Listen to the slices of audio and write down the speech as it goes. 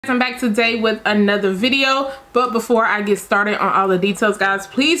I'm back today with another video, but before I get started on all the details, guys,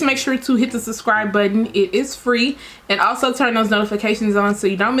 please make sure to hit the subscribe button. It is free, and also turn those notifications on so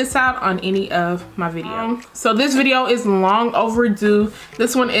you don't miss out on any of my videos. So this video is long overdue.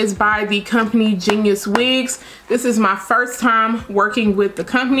 This one is by the company Geniuswigs. This is my first time working with the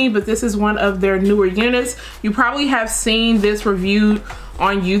company, but this is one of their newer units. You probably have seen this reviewed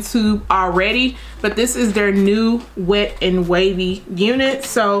on YouTube already, but this is their new wet and wavy unit.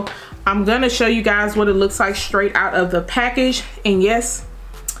 So I'm gonna show you guys what it looks like straight out of the package. And yes,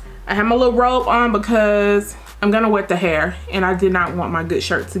 I have my little robe on because I'm gonna wet the hair and I did not want my good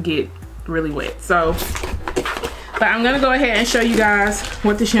shirt to get really wet. So, but I'm gonna go ahead and show you guys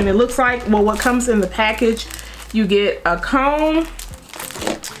what this unit looks like. Well, what comes in the package, you get a comb,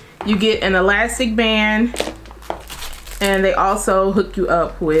 you get an elastic band, and they also hook you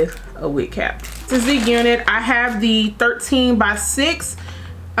up with a wig cap. This is the unit. I have the 13 by 6,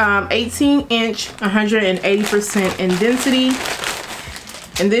 18 inch, 180% in density.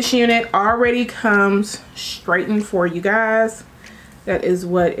 And this unit already comes straightened for you guys. That is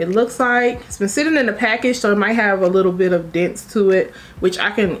what it looks like. It's been sitting in the package, so it might have a little bit of dents to it, which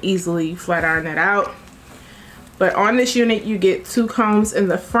I can easily flat iron that out. But on this unit, you get 2 combs in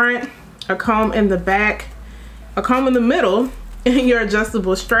the front, a comb in the back, a comb in the middle, and your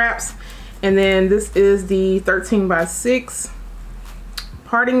adjustable straps. And then this is the 13 by 6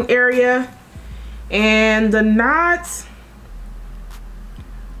 parting area, and the knots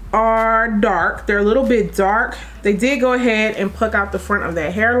are dark. They're a little bit dark. They did go ahead and pluck out the front of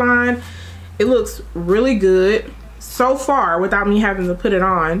that hairline. It looks really good so far without me having to put it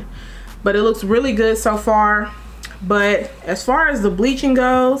on, but it looks really good so far. But as far as the bleaching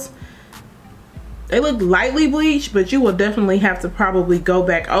goes, they look lightly bleached, but you will definitely have to probably go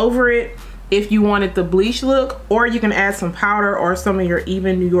back over it if you wanted the bleach look, or you can add some powder or some of your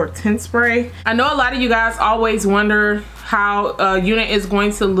even New York tint spray. I know a lot of you guys always wonder how a unit is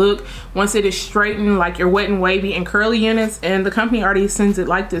going to look once it is straightened, like your wet and wavy and curly units, and the company already sends it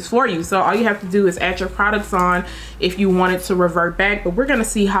like this for you. So all you have to do is add your products on if you want it to revert back, but we're gonna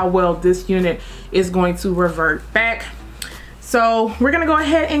see how well this unit is going to revert back. So we're gonna go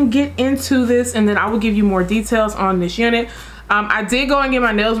ahead and get into this, and then I will give you more details on this unit. I did go and get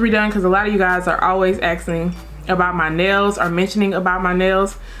my nails redone because a lot of you guys are always asking about my nails or mentioning about my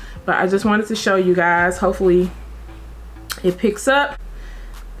nails, but I just wanted to show you guys. Hopefully it picks up,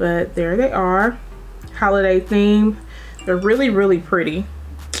 but there they are, holiday theme. They're really pretty,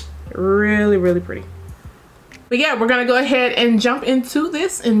 really pretty. But yeah, we're gonna go ahead and jump into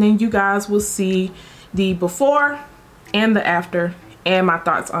this, and then you guys will see the before and the after and my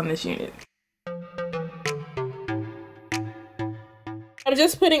thoughts on this unit. I'm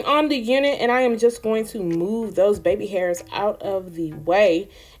just putting on the unit, and I am just going to move those baby hairs out of the way,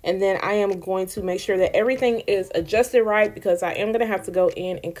 and then I am going to make sure that everything is adjusted right, because I am going to have to go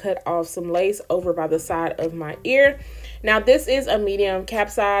in and cut off some lace over by the side of my ear. Now this is a medium cap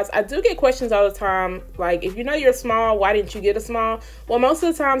size. I do get questions all the time, like, if you know you're small, why didn't you get a small? Well, most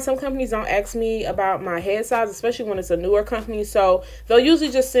of the time some companies don't ask me about my head size, especially when it's a newer company, so they'll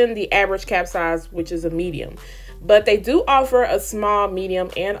usually just send the average cap size, which is a medium. But they do offer a small, medium,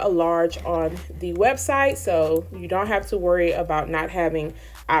 and a large on the website, so you don't have to worry about not having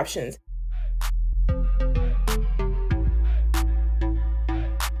options.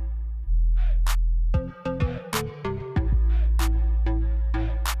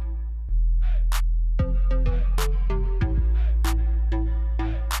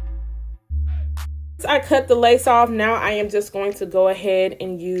 I cut the lace off. Now I am just going to go ahead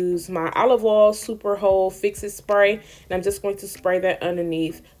and use my olive oil super hold fix it spray, and I'm just going to spray that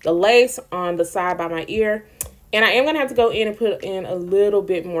underneath the lace on the side by my ear. And I am going to have to go in and put in a little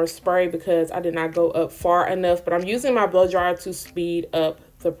bit more spray because I did not go up far enough, but I'm using my blow dryer to speed up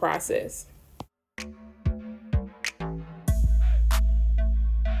the process.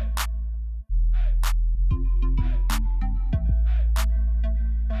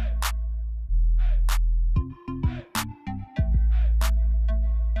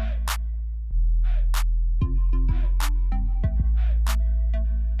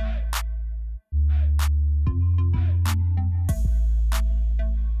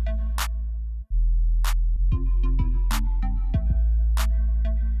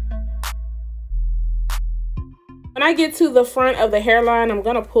 When I get to the front of the hairline, I'm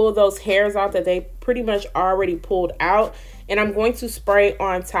going to pull those hairs out that they pretty much already pulled out. And I'm going to spray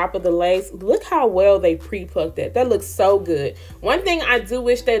on top of the lace. Look how well they pre-plucked it. That looks so good. One thing I do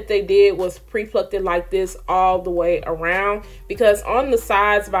wish that they did was pre-plucked it like this all the way around, because on the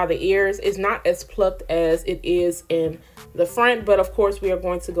sides by the ears, it's not as plucked as it is in the front. But of course, we are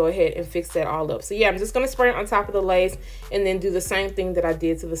going to go ahead and fix that all up. So yeah, I'm just going to spray it on top of the lace and then do the same thing that I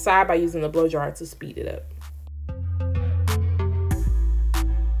did to the side by using the blow dryer to speed it up.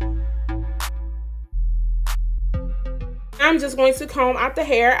 I'm just going to comb out the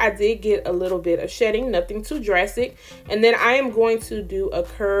hair. I did get a little bit of shedding, nothing too drastic. And then I am going to do a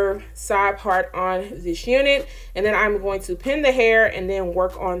curved side part on this unit. And then I'm going to pin the hair and then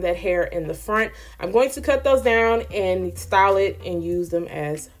work on that hair in the front. I'm going to cut those down and style it and use them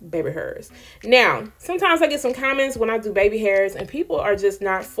as baby hairs. Now, sometimes I get some comments when I do baby hairs and people are just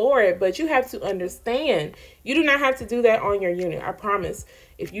not for it, but you have to understand, you do not have to do that on your unit, I promise.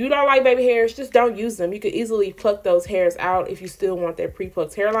 If you don't like baby hairs, just don't use them. You could easily pluck those hairs out if you still want that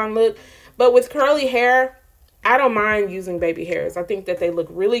pre-plucked hairline look. But with curly hair, I don't mind using baby hairs. I think that they look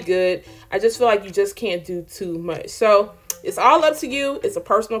really good. I just feel like you just can't do too much. So it's all up to you. It's a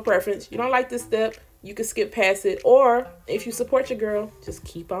personal preference. You don't like this step, you can skip past it, or if you support your girl, just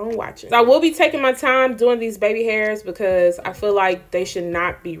keep on watching. So I will be taking my time doing these baby hairs because I feel like they should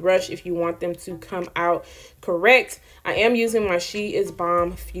not be rushed if you want them to come out correct. I am using my She Is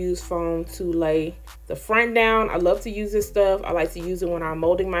Bomb Fuse Foam to lay the front down. I love to use this stuff. I like to use it when I'm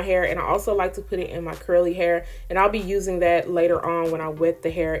molding my hair, and I also like to put it in my curly hair, and I'll be using that later on when I wet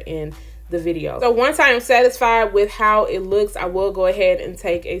the hair in the video. So once I am satisfied with how it looks, I will go ahead and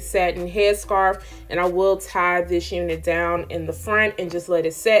take a satin headscarf and I will tie this unit down in the front and just let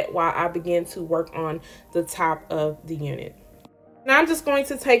it set while I begin to work on the top of the unit. Now I'm just going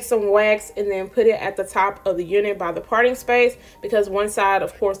to take some wax and then put it at the top of the unit by the parting space, because one side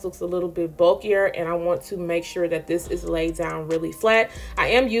of course looks a little bit bulkier and I want to make sure that this is laid down really flat. I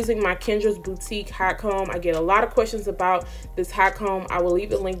am using my Kendras Boutique Hotcomb. I get a lot of questions about this Hotcomb. I will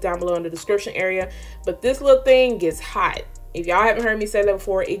leave a link down below in the description area, but this little thing gets hot. If y'all haven't heard me say that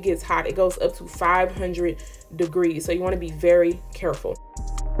before, it gets hot. It goes up to 500 degrees, so you want to be very careful.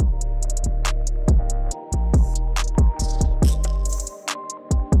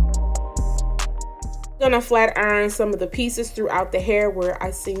 Gonna flat iron some of the pieces throughout the hair where I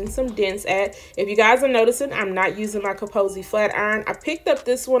seen some dents at. If you guys are noticing, I'm not using my Kaposi flat iron. I picked up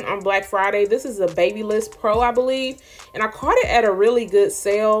this one on Black Friday. This is a Babyliss Pro, I believe, and I caught it at a really good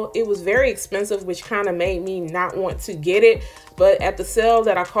sale. It was very expensive, which kind of made me not want to get it, but at the sale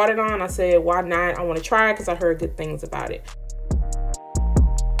that I caught it on, I said, why not? I want to try it because I heard good things about it.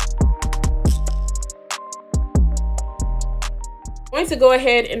 I'm going to go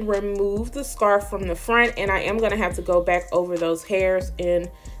ahead and remove the scarf from the front, and I am going to have to go back over those hairs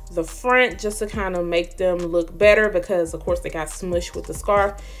in the front just to kind of make them look better, because of course they got smushed with the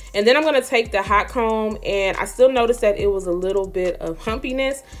scarf. And then I'm going to take the hot comb, and I still noticed that it was a little bit of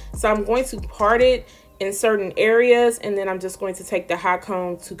humpiness, so I'm going to part it in certain areas, and then I'm just going to take the hot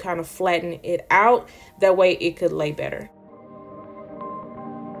comb to kind of flatten it out. That way it could lay better.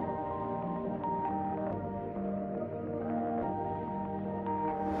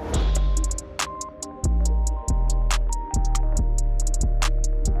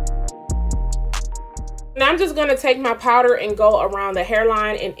 Now I'm just going to take my powder and go around the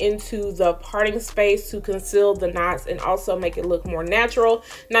hairline and into the parting space to conceal the knots and also make it look more natural.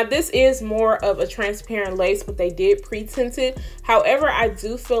 Now this is more of a transparent lace, but they did pre-tint it. However, I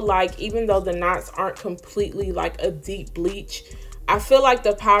do feel like even though the knots aren't completely like a deep bleach, I feel like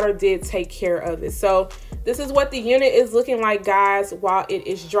the powder did take care of it. So this is what the unit is looking like, guys, while it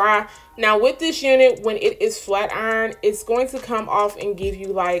is dry. Now with this unit, when it is flat iron, it's going to come off and give you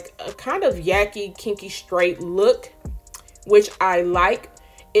like a kind of yucky, kinky, straight look, which I like.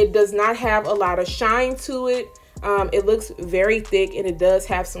 It does not have a lot of shine to it. It looks very thick and it does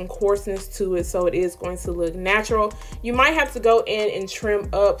have some coarseness to it, so it is going to look natural. You might have to go in and trim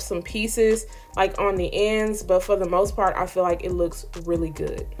up some pieces like on the ends, but for the most part, I feel like it looks really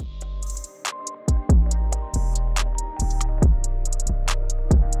good.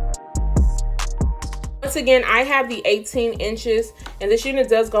 Once again, I have the 18 inches, and this unit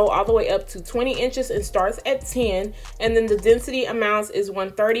does go all the way up to 20 inches and starts at 10. And then the density amounts is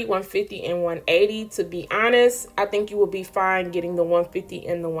 130, 150, and 180. To be honest, I think you will be fine getting the 150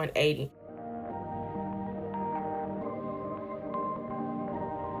 and the 180.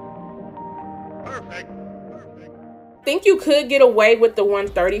 Think you could get away with the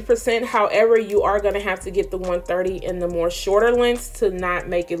 130%. However, you are going to have to get the 130 in the more shorter lengths to not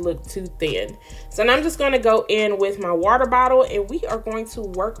make it look too thin. So now I'm just going to go in with my water bottle, and we are going to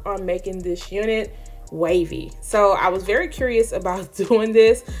work on making this unit wavy. So I was very curious about doing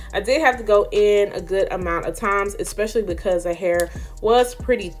this. I did have to go in a good amount of times, especially because the hair was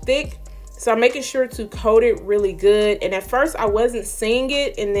pretty thick. So I'm making sure to coat it really good. And at first I wasn't seeing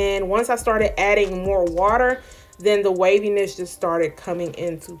it. And then once I started adding more water, then the waviness just started coming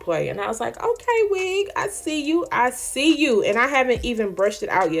into play. And I was like, okay, wig, I see you. I see you. And I haven't even brushed it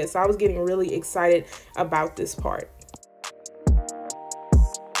out yet. So I was getting really excited about this part.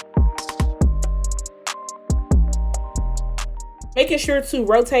 Making sure to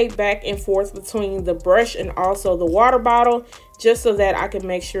rotate back and forth between the brush and also the water bottle, just so that I can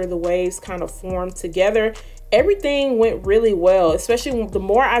make sure the waves kind of form together. Everything went really well, especially the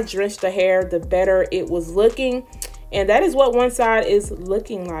more I drenched the hair, the better it was looking. And that is what one side is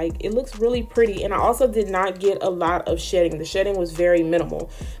looking like. It looks really pretty. And I also did not get a lot of shedding. The shedding was very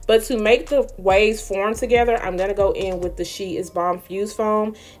minimal. But to make the waves form together, I'm going to go in with the She Is Bomb Fuse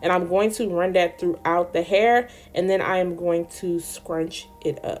Foam. And I'm going to run that throughout the hair. And then I am going to scrunch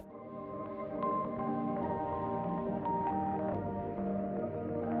it up.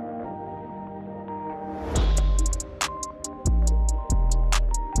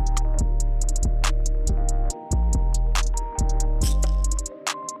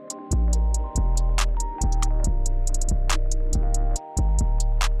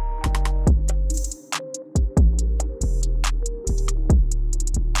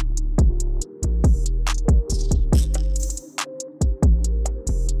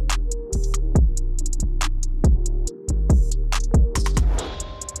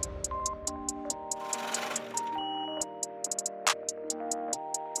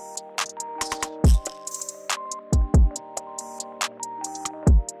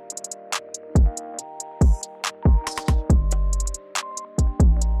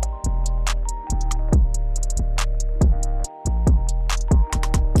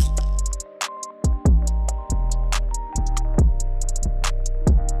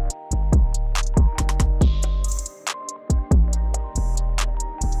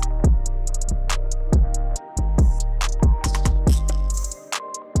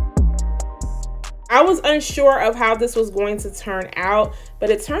 I was unsure of how this was going to turn out, but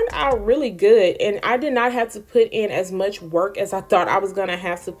it turned out really good. And I did not have to put in as much work as I thought I was going to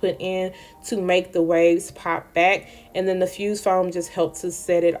have to put in to make the waves pop back. And then the fuse foam just helped to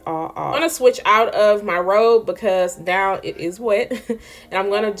set it all off. I'm going to switch out of my robe because now it is wet. And I'm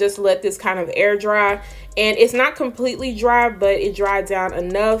going to just let this kind of air dry. And it's not completely dry, but it dried down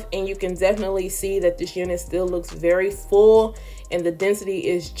enough. And you can definitely see that this unit still looks very full. And the density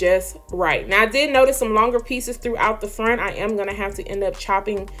is just right. Now I did notice some longer pieces throughout the front. I am gonna have to end up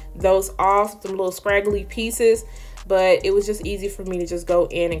chopping those off, some little scraggly pieces, but it was just easy for me to just go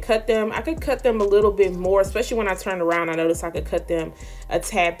in and cut them. I could cut them a little bit more, especially when I turned around. I noticed I could cut them a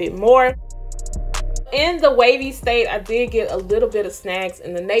tad bit more. In the wavy state, I did get a little bit of snags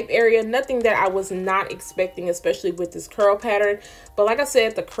in the nape area. Nothing that I was not expecting, especially with this curl pattern. But like I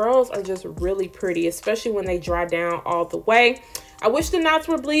said, the curls are just really pretty, especially when they dry down all the way. I wish the knots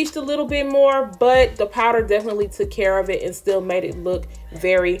were bleached a little bit more, but the powder definitely took care of it and still made it look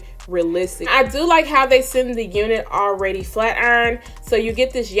very realistic. I do like how they send the unit already flat iron, so you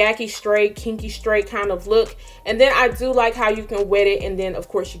get this yucky straight, kinky straight kind of look. And then I do like how you can wet it and then of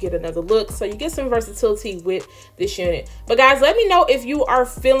course you get another look, so you get some versatility with this unit. But guys, let me know if you are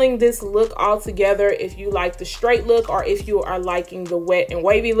feeling this look all together, if you like the straight look or if you are liking the wet and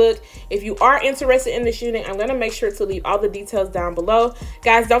wavy look. If you are interested in this unit, I'm going to make sure to leave all the details down below.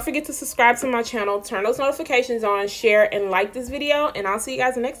 Guys, don't forget to subscribe to my channel, turn those notifications on, share and like this video, and I'll see you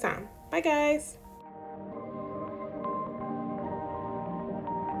guys next time. Bye guys.